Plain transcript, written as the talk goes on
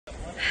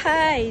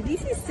Hi,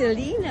 this is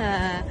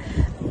Selena.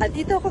 At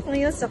dito ako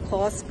ngayon sa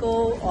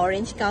Costco,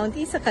 Orange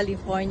County sa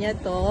California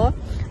to.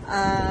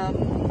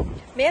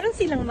 Meron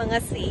silang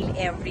mga sale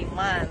every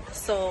month.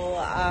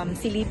 So,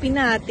 silipin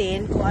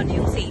natin kung ano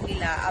yung sale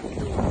nila up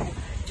to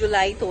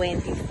July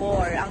 24.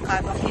 Ang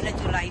cut-off nila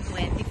July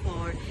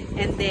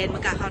 24. And then,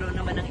 magkakaroon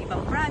naman ng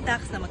ibang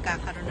products na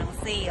magkakaroon ng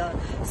sale.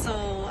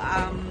 So,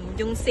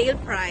 yung sale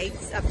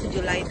price up to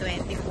July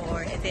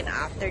 24. And then,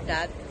 after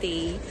that,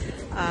 they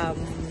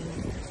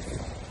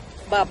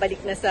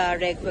babalik na sa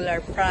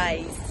regular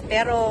price.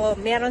 Pero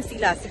meron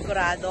sila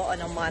sigurado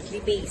on a monthly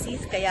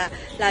basis. Kaya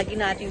lagi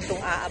natin itong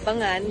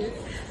aabangan.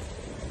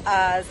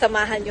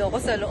 Samahan nyo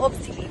ako sa loob.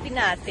 Silipin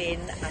natin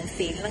ang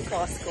sale ng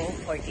Costco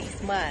for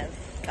this month.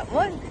 Come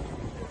on!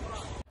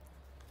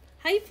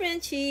 Hi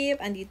friendship!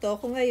 Andito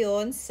ako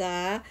ngayon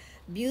sa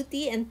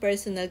Beauty and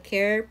Personal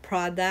Care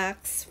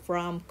Products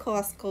from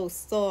Costco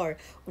store.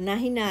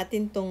 Unahin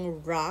natin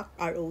tong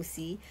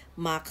ROC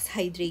Max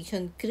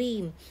Hydration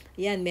Cream.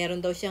 Yan,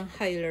 meron daw siyang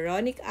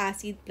hyaluronic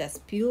acid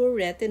plus pure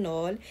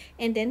retinol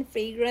and then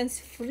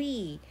fragrance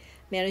free.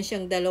 Meron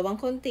siyang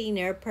dalawang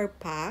container per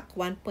pack,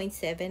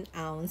 1.7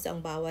 ounce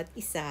ang bawat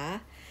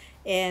isa.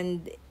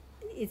 And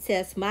it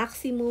says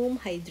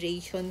maximum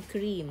hydration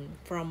cream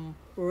from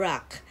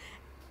ROC.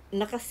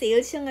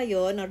 Naka-sale siya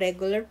ngayon. Ang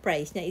regular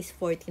price niya is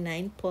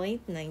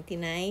 $49.99.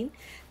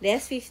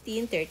 Less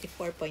 15,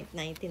 $34.99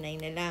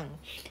 na lang.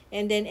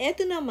 And then,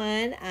 eto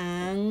naman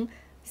ang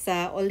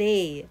sa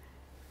Olay.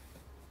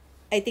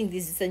 I think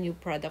this is a new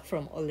product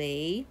from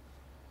Olay.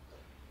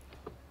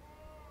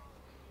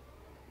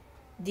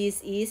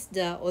 This is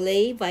the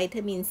Olay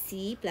Vitamin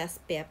C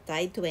plus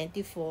Peptide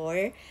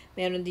 24.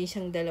 Meron din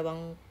siyang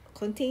dalawang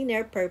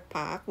container per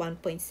pack.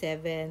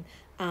 1.7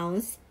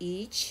 ounce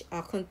each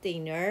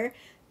container.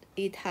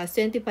 It has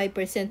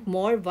 25%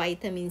 more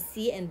vitamin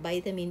C and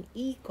vitamin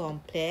E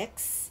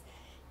complex.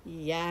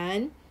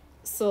 Yan.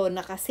 So,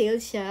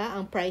 naka-sale siya.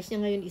 Ang price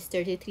niya ngayon is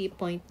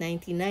 $33.99.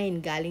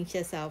 Galing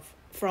siya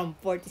from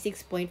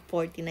 $46.49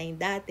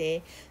 dati.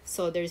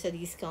 So, there's a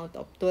discount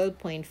of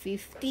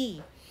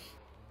 $12.50.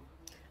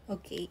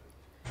 Okay.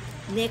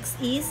 Next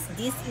is,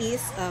 this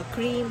is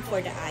cream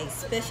for the eyes,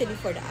 especially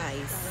for the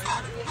eyes.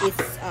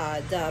 It's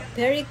the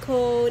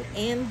Pericone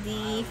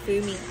MD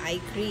Firming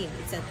Eye Cream.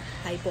 It's a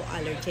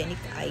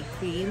hypoallergenic eye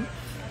cream.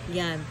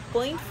 Yan,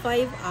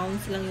 0.5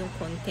 ounce lang yung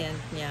content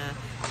niya.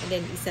 And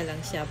then, isa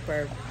lang siya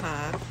per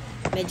pack.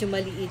 Medyo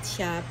maliit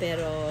siya,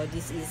 pero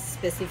this is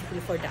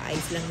specifically for the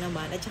eyes lang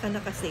naman. At saka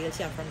nakasale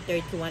siya from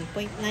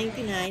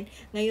 $31.99.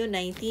 Ngayon,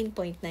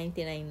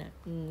 $19.99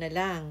 na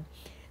lang.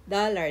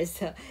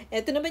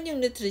 Ito naman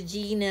yung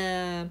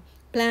Neutrogena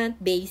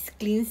plant-based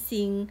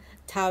cleansing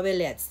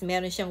towelettes.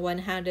 Meron siyang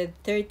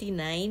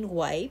 139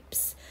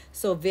 wipes.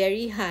 So,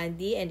 very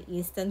handy and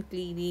instant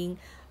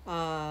cleaning,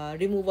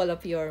 removal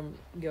of your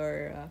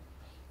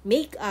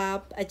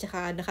makeup, at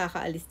saka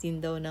nakakaalis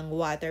din daw ng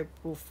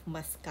waterproof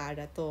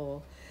mascara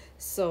to.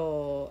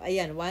 So,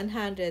 ayan,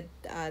 139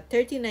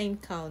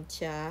 count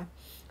siya.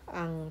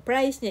 Ang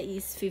price niya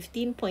is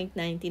 $15.99.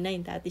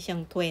 Dati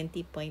siyang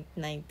 $20.99.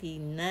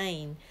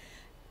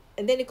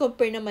 And then,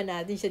 i-compare naman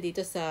natin siya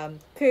dito sa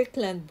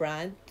Kirkland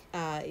brand.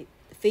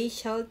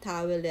 Facial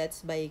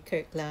Towelettes by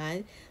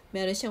Kirkland.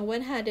 Meron siyang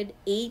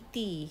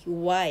 180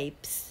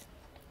 wipes.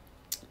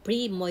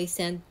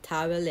 Pre-moistened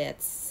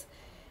towelettes.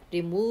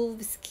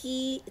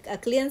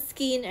 Clean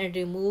skin and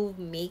remove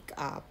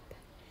makeup.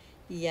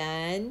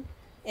 Yan.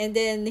 And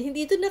then,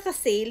 hindi ito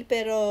naka-sale,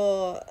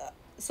 pero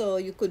so,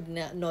 you could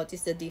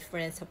notice the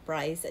difference sa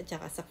price at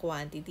saka sa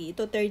quantity.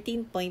 Ito,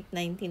 $13.99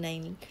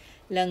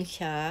 lang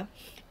siya.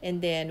 And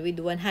then, with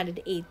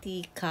 180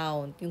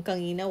 count. Yung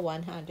kanina,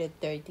 139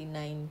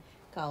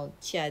 count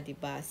siya,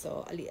 diba?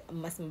 So,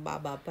 mas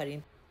mababa pa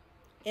rin.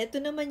 Ito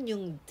naman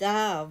yung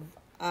Dove.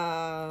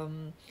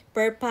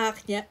 Per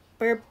pack,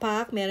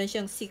 meron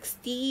siyang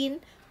 16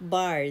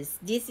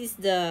 bars. This is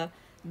the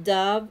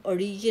Dove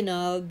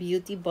Original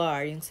Beauty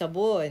Bar, yung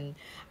sabon.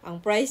 Ang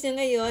price niya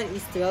ngayon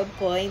is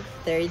 $12.39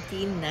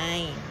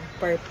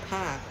 per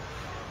pack.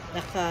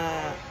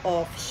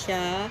 Naka-off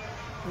siya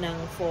ng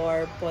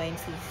 $4.50.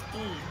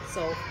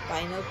 So,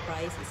 final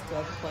price is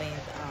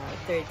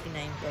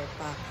 $12.39 per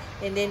pack.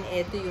 And then,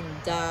 ito yung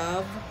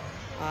Dove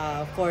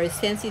for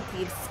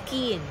sensitive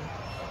skin.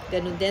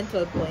 Ganun din,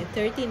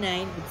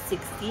 $12.39 with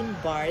 16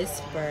 bars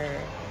per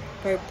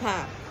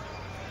pack.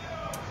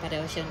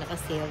 Pareho siyang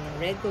naka-sale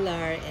ng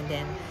regular and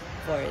then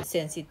for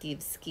sensitive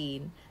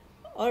skin.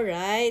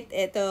 Alright,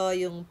 ito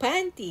yung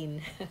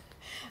Pantene.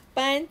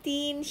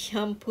 Pantene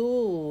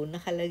shampoo.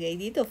 Nakalagay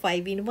dito,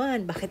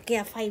 5-in-1. Bakit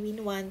kaya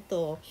 5-in-1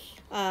 to?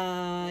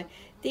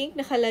 Think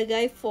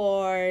nakalagay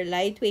for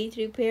lightweight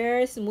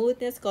repair,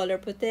 smoothness, color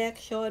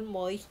protection,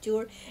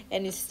 moisture,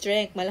 and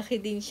strength.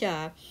 Malaki din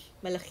siya.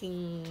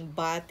 Malaking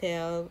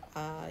bottle,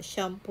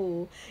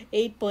 shampoo.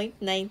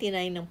 $8.99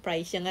 ng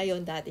price siya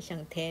ngayon. Dati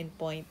siyang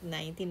 $10.99.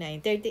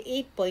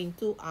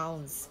 38.2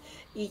 ounce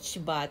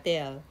each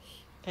bottle.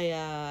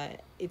 Kaya,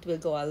 it will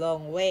go a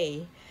long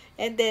way.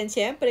 And then,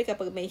 syempre,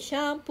 kapag may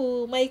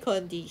shampoo, may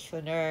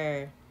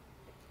conditioner.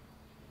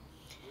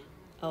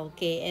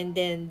 Okay, and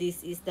then this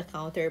is the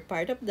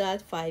counterpart of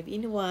that,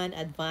 5-in-1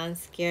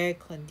 Advanced Care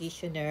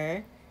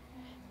Conditioner.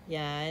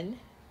 Yan.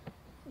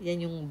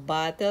 Yan yung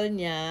bottle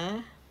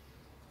niya.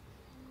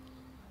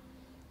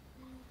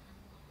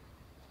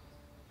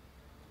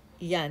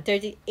 Yan,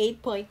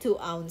 38.2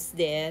 ounce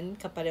din.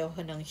 Kapareho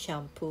ng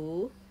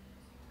shampoo.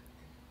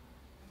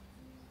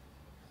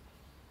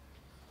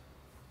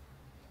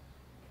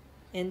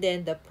 And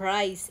then the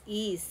price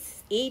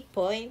is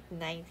 8.99.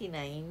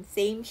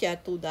 Same siya,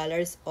 $2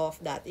 off.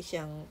 Dati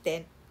siyang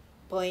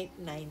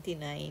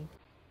 10.99.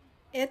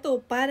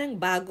 Ito, parang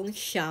bagong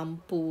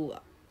shampoo.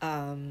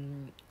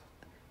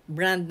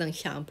 Brand ng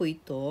shampoo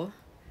ito.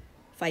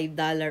 $5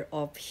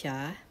 off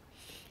siya.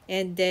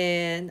 And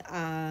then,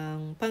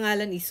 ang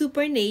pangalan is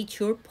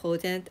Supernature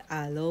Potent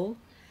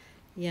Aloe.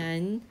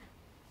 Yan.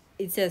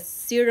 It says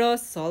zero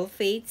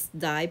sulfates,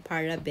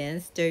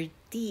 diparabens,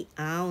 30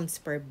 ounce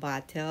per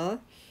bottle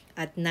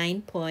at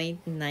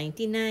 9.99.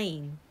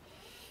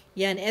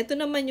 Yan, ito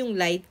naman yung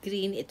light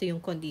green. Ito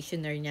yung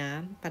conditioner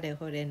niya. Pareho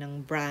rin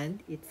ng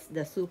brand. It's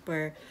the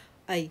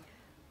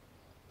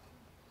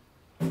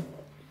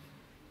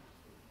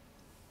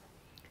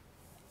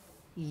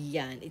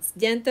Yan, it's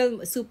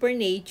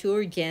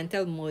Supernature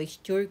Gentle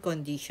Moisture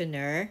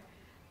Conditioner.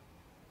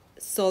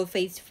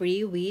 Sulfates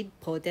free with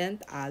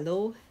potent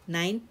aloe,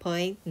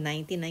 $9.99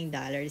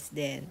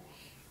 din.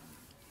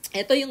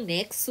 Ito yung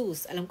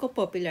Nexus. Alam ko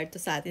popular to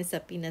sa atin sa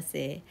Pinas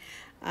eh.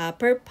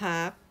 Per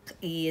pack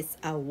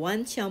is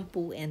 1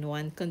 shampoo and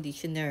 1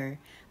 conditioner.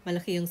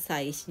 Malaki yung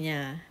size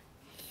niya.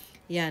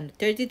 Yan,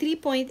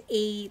 33.8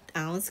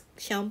 ounce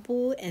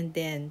shampoo and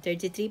then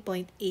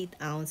 33.8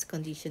 ounce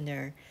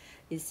conditioner.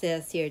 It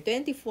says here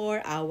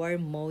 24-hour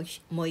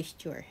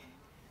moisture.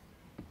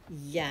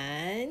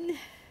 Yan.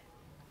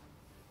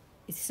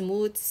 It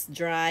smooths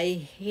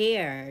dry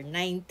hair.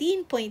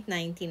 19.99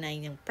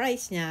 yung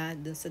price niya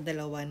dun sa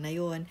dalawa na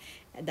yun.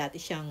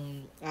 Dati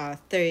siyang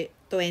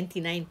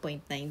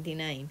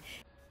 29.99.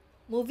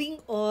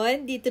 Moving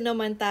on, dito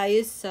naman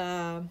tayo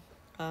sa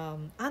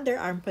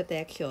underarm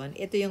protection.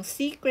 Ito yung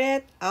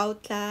Secret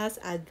Outlast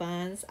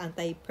Advanced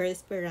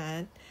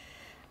Antiperspirant.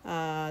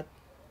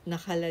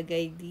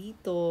 Nakalagay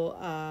dito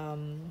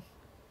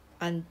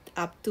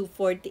up to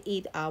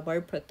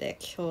 48-hour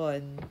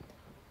protection.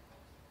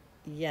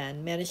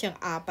 Yan, meron siyang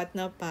 4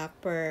 na pack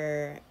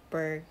per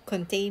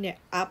container,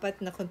 4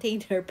 na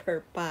container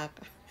per pack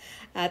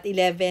at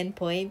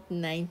 11.99.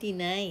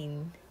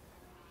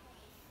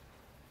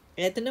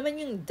 Ito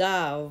naman yung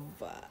Dove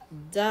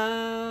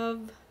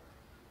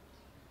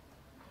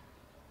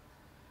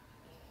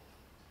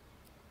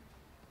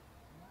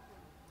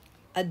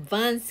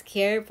Advanced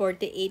Care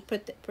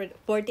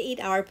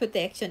 48-hour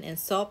protection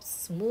and soft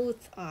smooth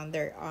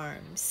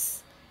underarms.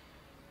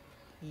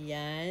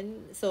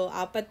 Yan. So,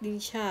 4 din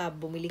siya.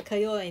 Bumili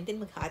kayo and then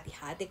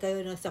maghati-hati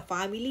kayo sa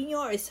family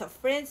nyo or sa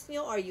friends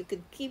nyo or you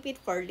could keep it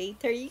for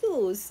later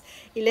use.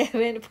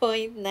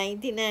 11.99.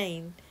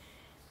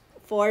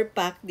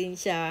 4-pack din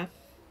siya.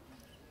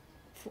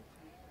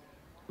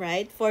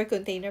 Right? 4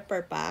 container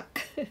per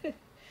pack.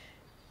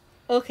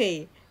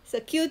 Okay. So,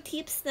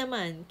 Q-tips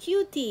naman.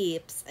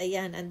 Q-tips.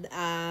 Ayan. And,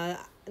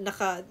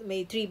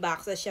 may 3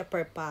 boxes siya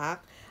per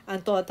pack.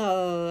 Ang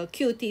total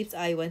Q-tips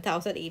ay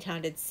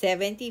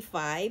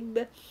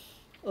 1,875.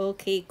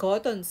 Okay,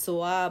 cotton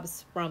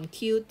swabs from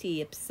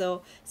Q-tips.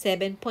 So,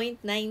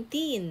 7.19.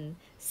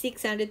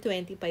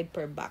 625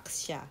 per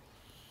box siya.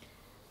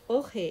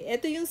 Okay,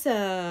 ito yung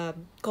sa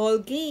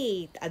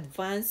Colgate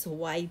Advanced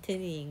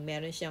Whitening.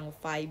 Meron siyang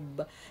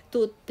 5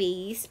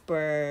 toothpaste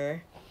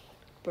per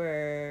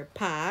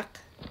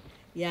pack.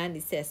 Yan,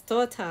 it says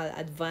total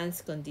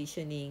advanced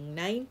conditioning.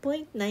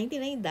 $9.99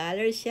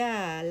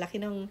 siya. Laki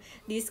ng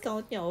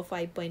discount niya o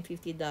 $5.50.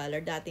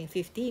 Dating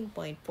 $15.49.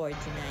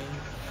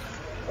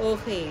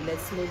 Okay,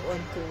 let's move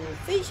on to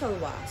facial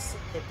wash.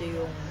 Ito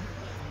yung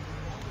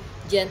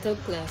Gentle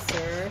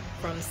Cleanser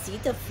from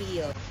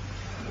Cetaphil.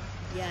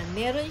 Yan,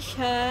 meron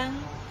siyang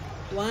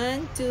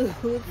 1, 2,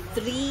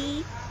 3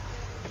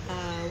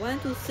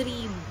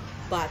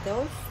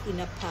 bottles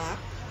in a pack.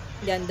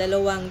 Yan,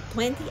 dalawang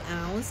 20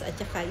 ounce at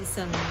saka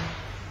isang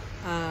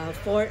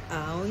 4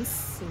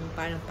 ounce. Yung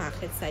parang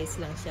packet size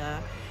lang siya.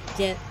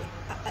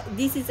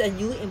 This is a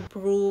new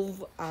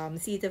improved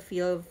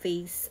Cetaphil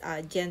Face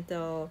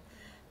Gentle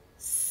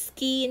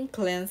Skin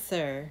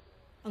Cleanser.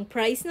 Ang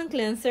price ng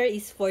cleanser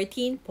is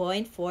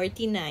 $14.49.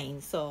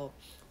 So,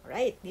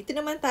 alright. Dito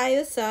naman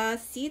tayo sa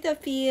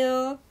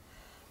Cetaphil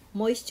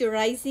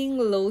Moisturizing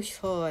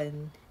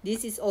Lotion.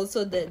 This is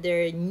also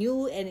their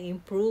new and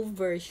improved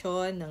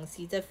version ng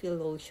Cetaphil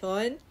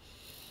lotion.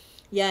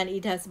 Yan,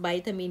 it has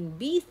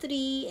vitamin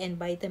B3 and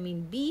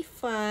vitamin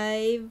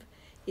B5.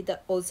 It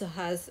also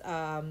has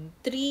 3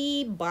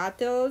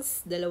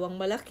 bottles, dalawang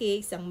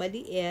malaki, isang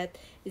maliit.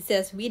 It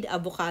says with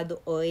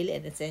avocado oil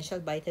and essential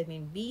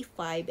vitamin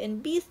B5 and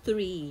B3.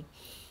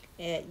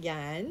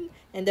 Yan.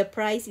 And the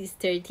price is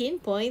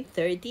 $13.39.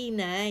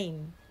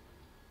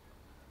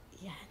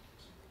 Yan.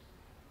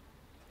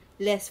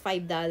 Less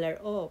 $5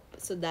 off.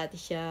 So, dati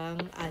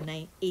siyang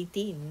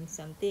 18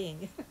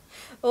 something.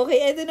 Okay,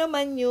 ito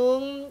naman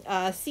yung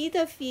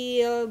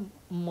Cetaphil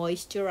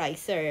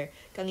Moisturizer.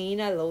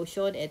 Kanina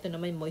lotion, ito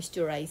naman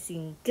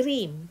moisturizing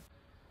cream.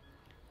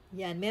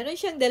 Yan, meron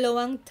siyang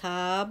dalawang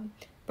tub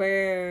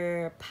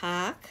per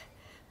pack.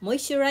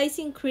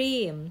 Moisturizing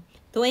cream,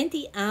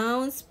 20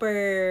 ounce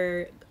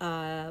per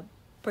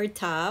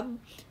tub.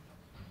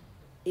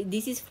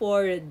 This is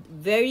for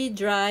very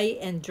dry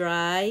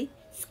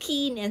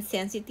skin and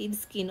sensitive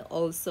skin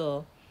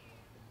also.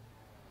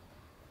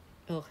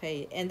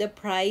 Okay, and the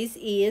price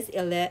is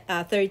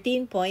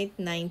 13.99.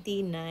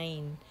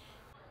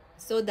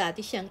 So,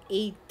 dati siyang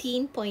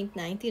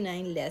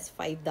 18.99 less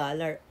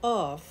 $5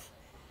 off.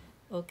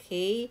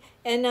 Okay,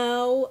 and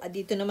now,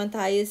 dito naman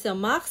tayo sa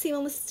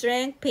maximum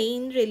strength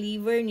pain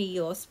reliever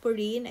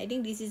Neosporin. I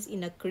think this is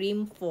in a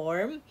cream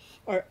form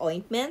or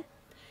ointment.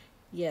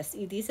 Yes,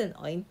 it is an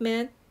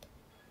ointment.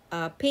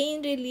 Pain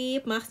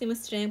relief, maximum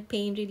strength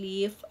pain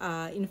relief,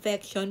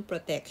 infection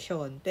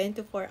protection.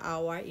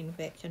 24-hour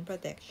infection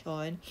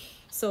protection.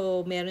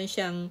 So, meron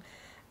siyang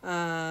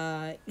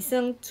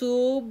isang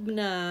tube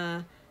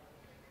na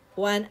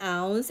 1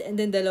 ounce and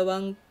then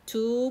dalawang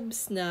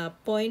tubes na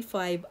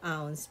 0.5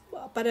 ounce.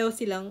 Pareho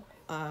silang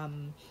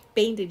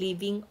pain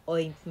relieving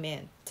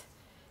ointment.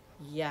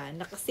 Yan,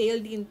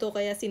 naka-sale din to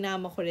kaya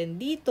sinama ko rin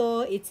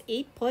dito. It's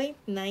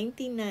 8.99.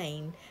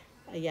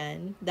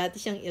 Ayan, dati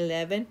siyang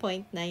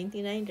 11.99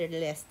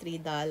 less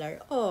 $3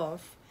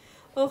 off.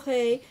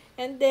 Okay,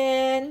 and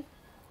then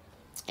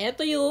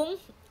ito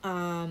yung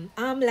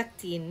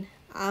Amlactin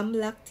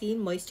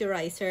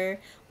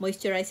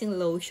moisturizing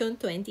lotion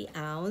 20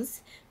 ounce.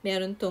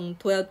 Meron tong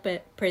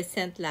 12%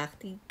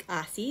 lactic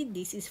acid.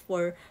 This is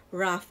for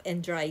rough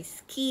and dry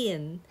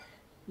skin.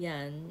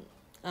 Yan.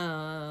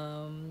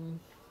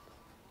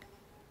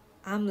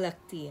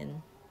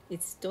 Amlactin.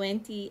 It's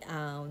 20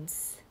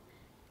 ounce.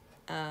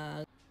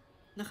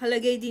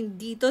 Nakalagay din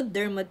dito,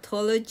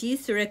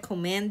 dermatologist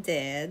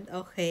recommended.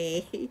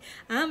 Okay.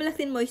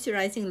 Amlactin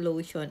moisturizing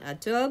lotion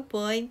at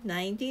 12.99.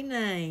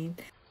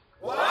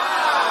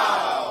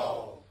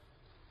 Wow!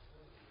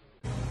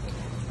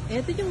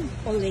 Ito yung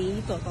Olay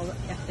Total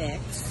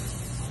Effects.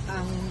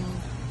 Ang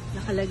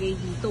nakalagay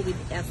dito with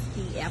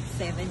SPF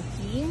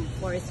 17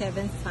 for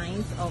 7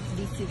 signs of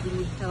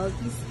visibly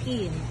healthy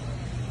skin.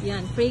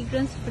 Yan,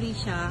 fragrance-free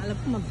siya. Alam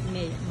ko,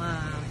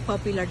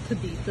 popular to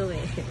dito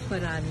eh.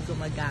 Maraming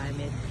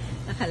gumagamit.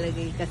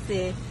 Nakalagay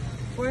kasi,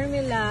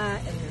 formula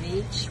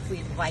enriched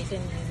with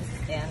vitamins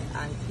and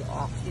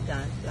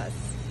antioxidants plus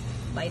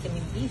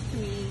vitamin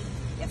B3,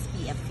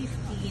 SPF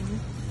 15,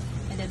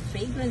 and then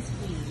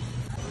fragrance-free.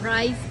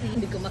 Price,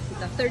 hindi ko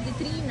makita,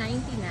 $33.99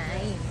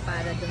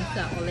 para dun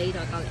sa Olay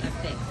Total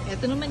Effects.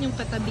 Ito naman yung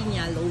katabi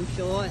niya,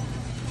 lotion.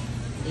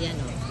 Ayan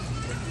o.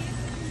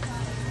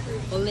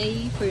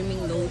 Olay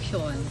Firming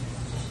Lotion.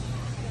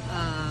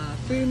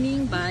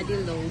 Firming Body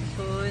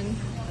Lotion.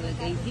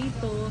 Lagay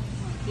dito.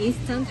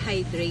 Instant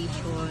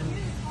Hydration.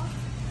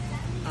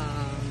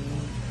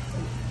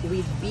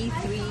 With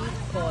B3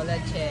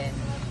 Collagen.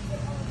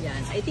 Yan.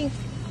 I think,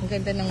 ang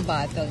ganda ng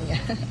bottle niya.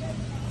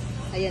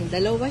 Ayan,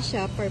 dalawa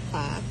siya per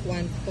pack.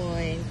 17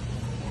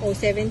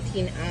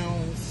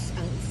 ounce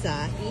ang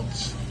isa.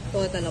 Each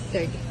total of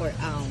 34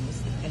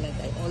 ounce.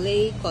 Ikalagay.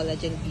 Olay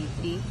Collagen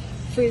B3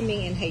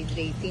 Firming and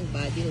Hydrating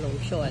Body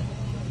Lotion.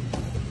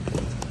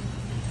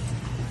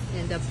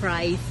 And the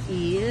price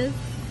is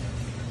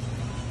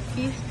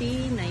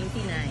 $50.99.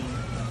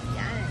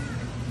 Yan.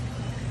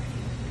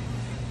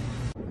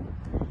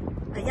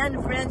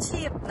 Ayan,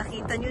 friendship.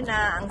 Nakita nyo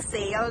na ang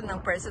sale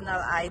ng personal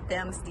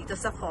items dito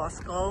sa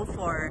Costco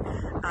for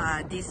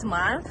this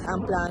month.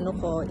 Ang plano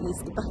ko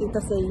is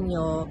ipakita sa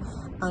inyo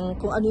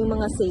kung ano yung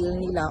mga sale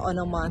nila on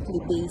a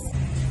monthly basis.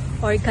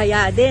 Or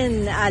kaya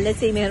din,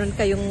 let's say meron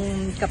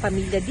kayong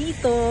kapamilya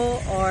dito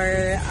or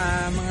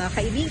mga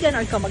kaibigan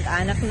or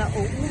kamag-anak na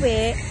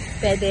uuwi,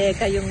 pwede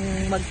kayong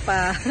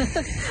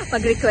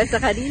mag-request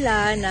sa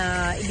kanila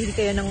na ibili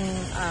kayo ng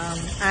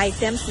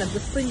items na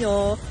gusto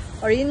nyo.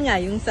 Or yun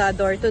nga, yung sa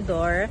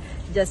door-to-door,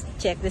 just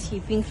check the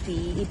shipping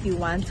fee. If you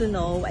want to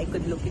know, I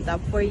could look it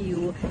up for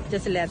you.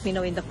 Just let me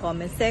know in the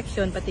comment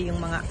section, pati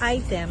yung mga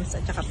items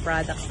at saka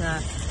products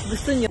na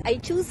gusto nyo. I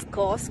choose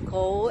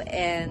Costco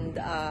and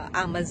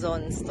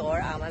Amazon store,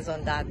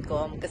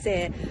 amazon.com,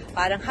 kasi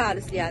parang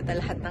halos yata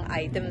lahat ng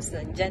items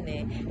nandyan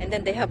eh. And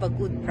then they have a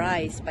good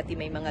price, pati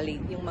may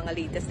yung mga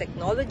latest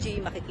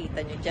technology,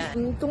 makikita nyo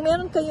dyan. Kung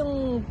meron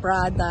kayong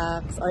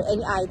products or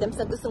any items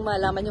na gustong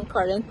malaman yung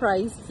current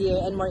price here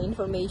and more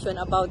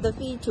information about the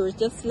features,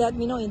 just let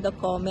me know in the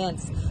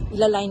comments.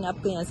 Ila-line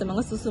up ko yan sa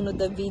mga susunod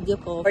na video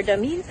ko. For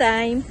the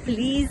meantime,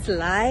 please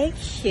like,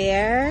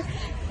 share,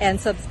 and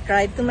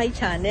subscribe to my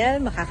channel.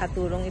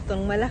 Makakatulong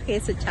itong malaki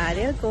sa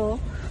channel ko.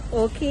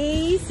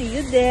 Okay, see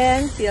you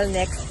then. Till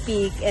next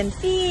peek and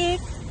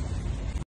peek.